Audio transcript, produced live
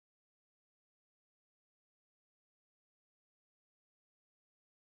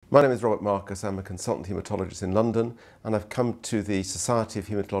My name is Robert Marcus. I'm a consultant haematologist in London, and I've come to the Society of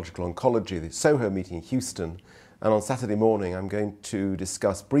Haematological Oncology, the SOHO meeting in Houston. And on Saturday morning, I'm going to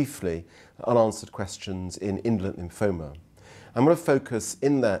discuss briefly unanswered questions in indolent lymphoma. I'm going to focus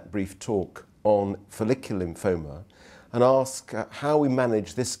in that brief talk on follicular lymphoma and ask how we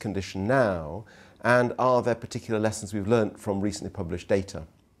manage this condition now, and are there particular lessons we've learnt from recently published data,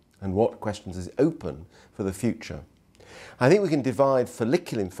 and what questions is open for the future. I think we can divide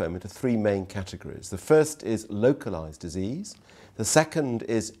follicular lymphoma into three main categories. The first is localized disease, the second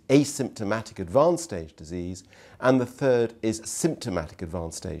is asymptomatic advanced stage disease, and the third is symptomatic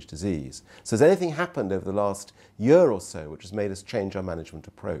advanced stage disease. So has anything happened over the last year or so which has made us change our management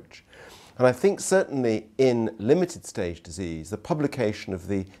approach? And I think certainly in limited stage disease, the publication of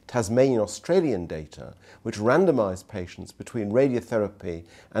the Tasmanian-Australian data, which randomized patients between radiotherapy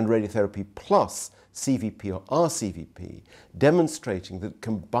and radiotherapy plus CVP or RCVP, demonstrating that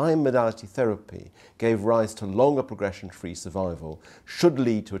combined modality therapy gave rise to longer progression-free survival, should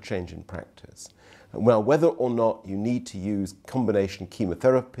lead to a change in practice. Well, whether or not you need to use combination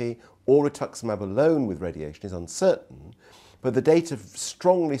chemotherapy or rituximab alone with radiation is uncertain, but the data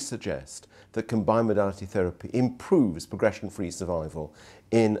strongly suggest that combined modality therapy improves progression-free survival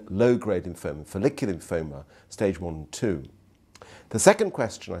in low-grade lymphoma, follicular lymphoma, stage 1 and 2. The second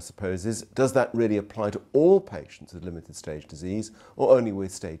question, I suppose, is does that really apply to all patients with limited stage disease or only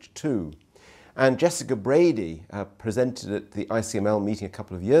with stage 2? And Jessica Brady presented at the ICML meeting a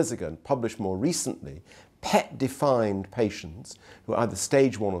couple of years ago and published more recently PET-defined patients who are either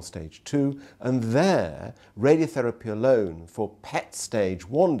stage 1 or stage 2, and there radiotherapy alone for PET stage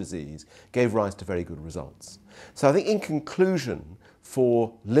 1 disease gave rise to very good results. So I think in conclusion,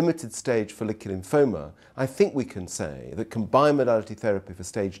 for limited stage follicular lymphoma, I think we can say that combined modality therapy for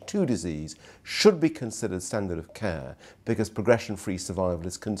stage 2 disease should be considered standard of care because progression-free survival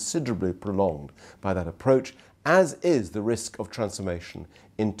is considerably prolonged by that approach, as is the risk of transformation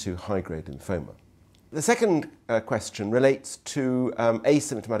into high-grade lymphoma. The second question relates to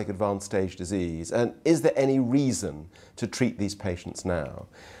asymptomatic advanced stage disease, and is there any reason to treat these patients now?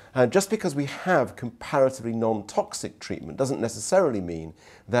 Just because we have comparatively non-toxic treatment doesn't necessarily mean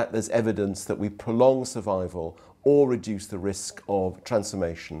that there's evidence that we prolong survival or reduce the risk of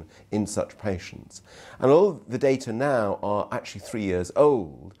transformation in such patients. And although the data now are actually 3 years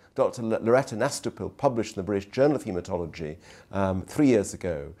old, Dr. Loretta Nastopil published in the British Journal of Haematology 3 years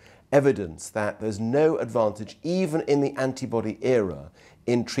ago evidence that there's no advantage, even in the antibody era,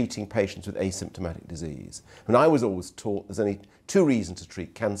 in treating patients with asymptomatic disease. And I was always taught there's only two reasons to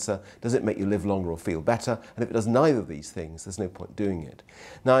treat cancer. Does it make you live longer or feel better? And if it does neither of these things, there's no point doing it.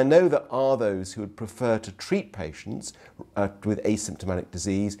 Now, I know there are those who would prefer to treat patients with asymptomatic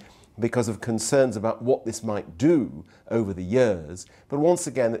disease because of concerns about what this might do over the years. But once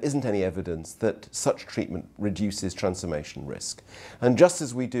again, there isn't any evidence that such treatment reduces transformation risk. And just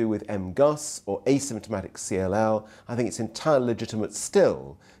as we do with MGUS or asymptomatic CLL, I think it's entirely legitimate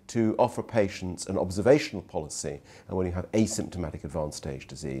still to offer patients an observational policy when you have asymptomatic advanced stage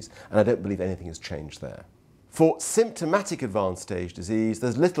disease. And I don't believe anything has changed there. For symptomatic advanced stage disease,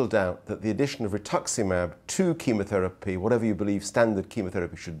 there's little doubt that the addition of rituximab to chemotherapy, whatever you believe standard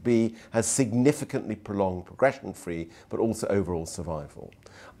chemotherapy should be, has significantly prolonged progression-free, but also overall survival.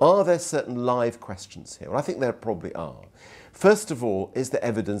 Are there certain live questions here? Well, I think there probably are. First of all, is there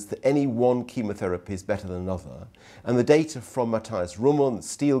evidence that any one chemotherapy is better than another? And the data from Matthias Rummel and the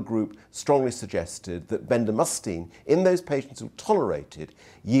Steele group strongly suggested that bendamustine, in those patients who tolerate it,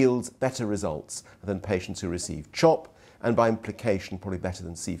 yields better results than patients who receive CHOP, and by implication probably better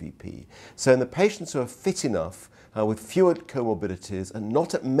than CVP. So in the patients who are fit enough, with fewer comorbidities and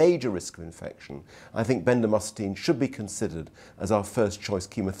not at major risk of infection, I think bendamustine should be considered as our first choice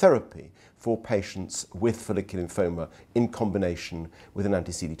chemotherapy for patients with follicular lymphoma in combination with an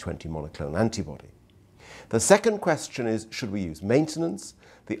anti-CD20 monoclonal antibody. The second question is, should we use maintenance?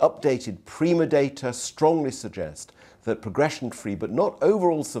 The updated PRIMA data strongly suggest that progression-free, but not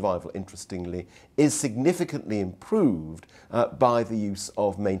overall survival, interestingly, is significantly improved by the use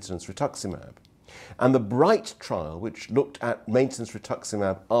of maintenance rituximab. And the BRIGHT trial, which looked at maintenance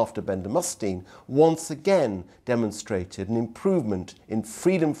rituximab after bendamustine, once again demonstrated an improvement in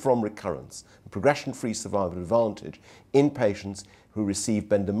freedom from recurrence, a progression-free survival advantage in patients who receive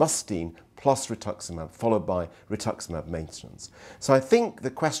bendamustine plus rituximab, followed by rituximab maintenance. So I think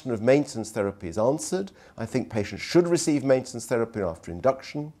the question of maintenance therapy is answered. I think patients should receive maintenance therapy after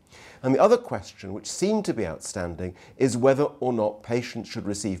induction. And the other question, which seemed to be outstanding, is whether or not patients should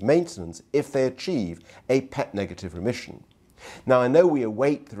receive maintenance if they achieve a PET negative remission. Now, I know we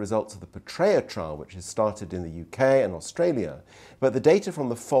await the results of the Portrea trial, which has started in the UK and Australia, but the data from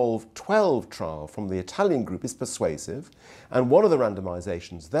the FOLV12 trial from the Italian group is persuasive, and one of the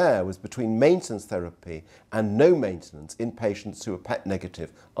randomizations there was between maintenance therapy and no maintenance in patients who are PET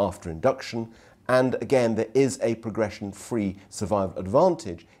negative after induction, and again, there is a progression-free survival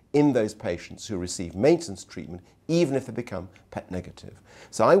advantage in those patients who receive maintenance treatment, even if they become PET negative.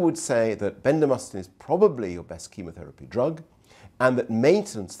 So I would say that bendamustine is probably your best chemotherapy drug, and that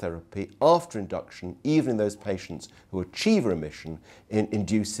maintenance therapy after induction, even in those patients who achieve remission,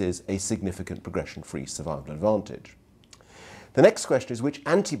 induces a significant progression-free survival advantage. The next question is which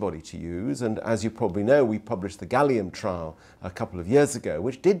antibody to use, and as you probably know, we published the Gallium trial a couple of years ago,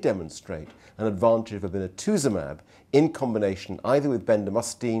 which did demonstrate an advantage of obinutuzumab in combination either with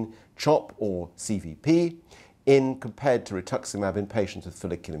bendamustine, CHOP or CVP, compared to rituximab in patients with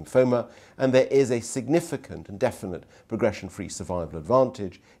follicular lymphoma, and there is a significant and definite progression-free survival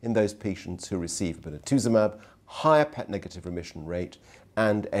advantage in those patients who receive obinutuzumab, higher PET negative remission rate,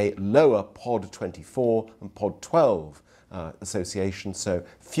 and a lower POD24 and POD12 association, so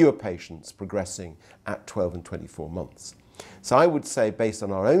fewer patients progressing at 12 and 24 months. So I would say, based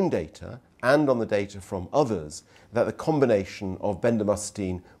on our own data and on the data from others, that the combination of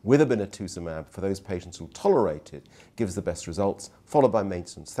bendamustine with obinutuzumab for those patients who tolerate it gives the best results, followed by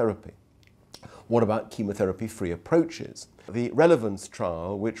maintenance therapy. What about chemotherapy-free approaches? The Relevance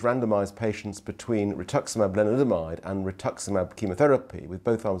trial, which randomized patients between rituximab lenalidomide and rituximab chemotherapy, with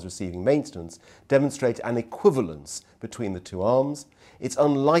both arms receiving maintenance, demonstrated an equivalence between the two arms. It's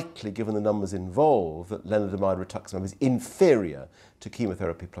unlikely, given the numbers involved, that lenalidomide rituximab is inferior to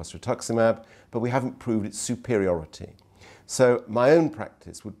chemotherapy plus rituximab, but we haven't proved its superiority. So my own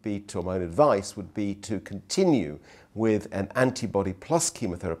practice would be to, or my own advice would be to continue with an antibody plus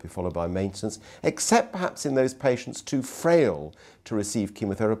chemotherapy followed by maintenance, except perhaps in those patients too frail to receive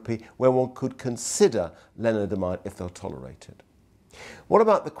chemotherapy, where one could consider lenalidomide if they'll tolerate it. What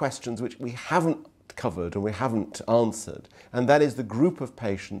about the questions which we haven't covered and we haven't answered, and that is the group of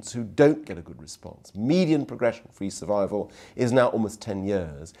patients who don't get a good response? Median progression-free survival is now almost 10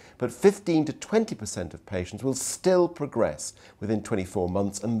 years, but 15 to 20% of patients will still progress within 24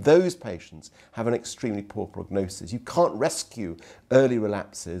 months, and those patients have an extremely poor prognosis. You can't rescue early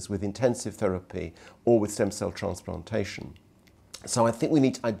relapses with intensive therapy or with stem cell transplantation. So I think we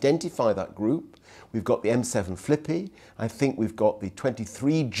need to identify that group. We've got the M7 FLIPI. I think we've got the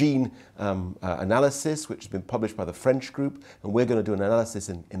 23 gene analysis, which has been published by the French group, and we're going to do an analysis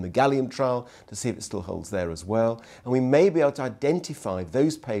in the Gallium trial to see if it still holds there as well. And we may be able to identify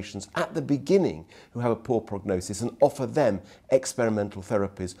those patients at the beginning who have a poor prognosis and offer them experimental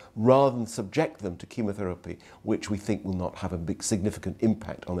therapies rather than subject them to chemotherapy, which we think will not have a big significant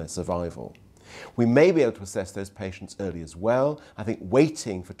impact on their survival. We may be able to assess those patients early as well. I think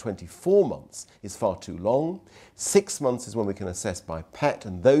waiting for 24 months is far too long. 6 months is when we can assess by PET,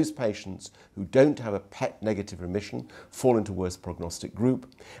 and those patients who don't have a PET negative remission fall into worse prognostic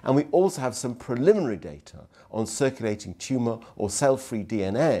group. And we also have some preliminary data on circulating tumour or cell-free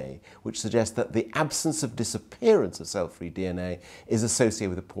DNA, which suggests that the absence of disappearance of cell-free DNA is associated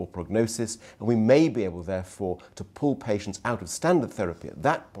with a poor prognosis, and we may be able, therefore, to pull patients out of standard therapy at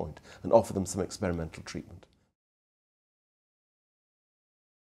that point and offer them some experimental treatment.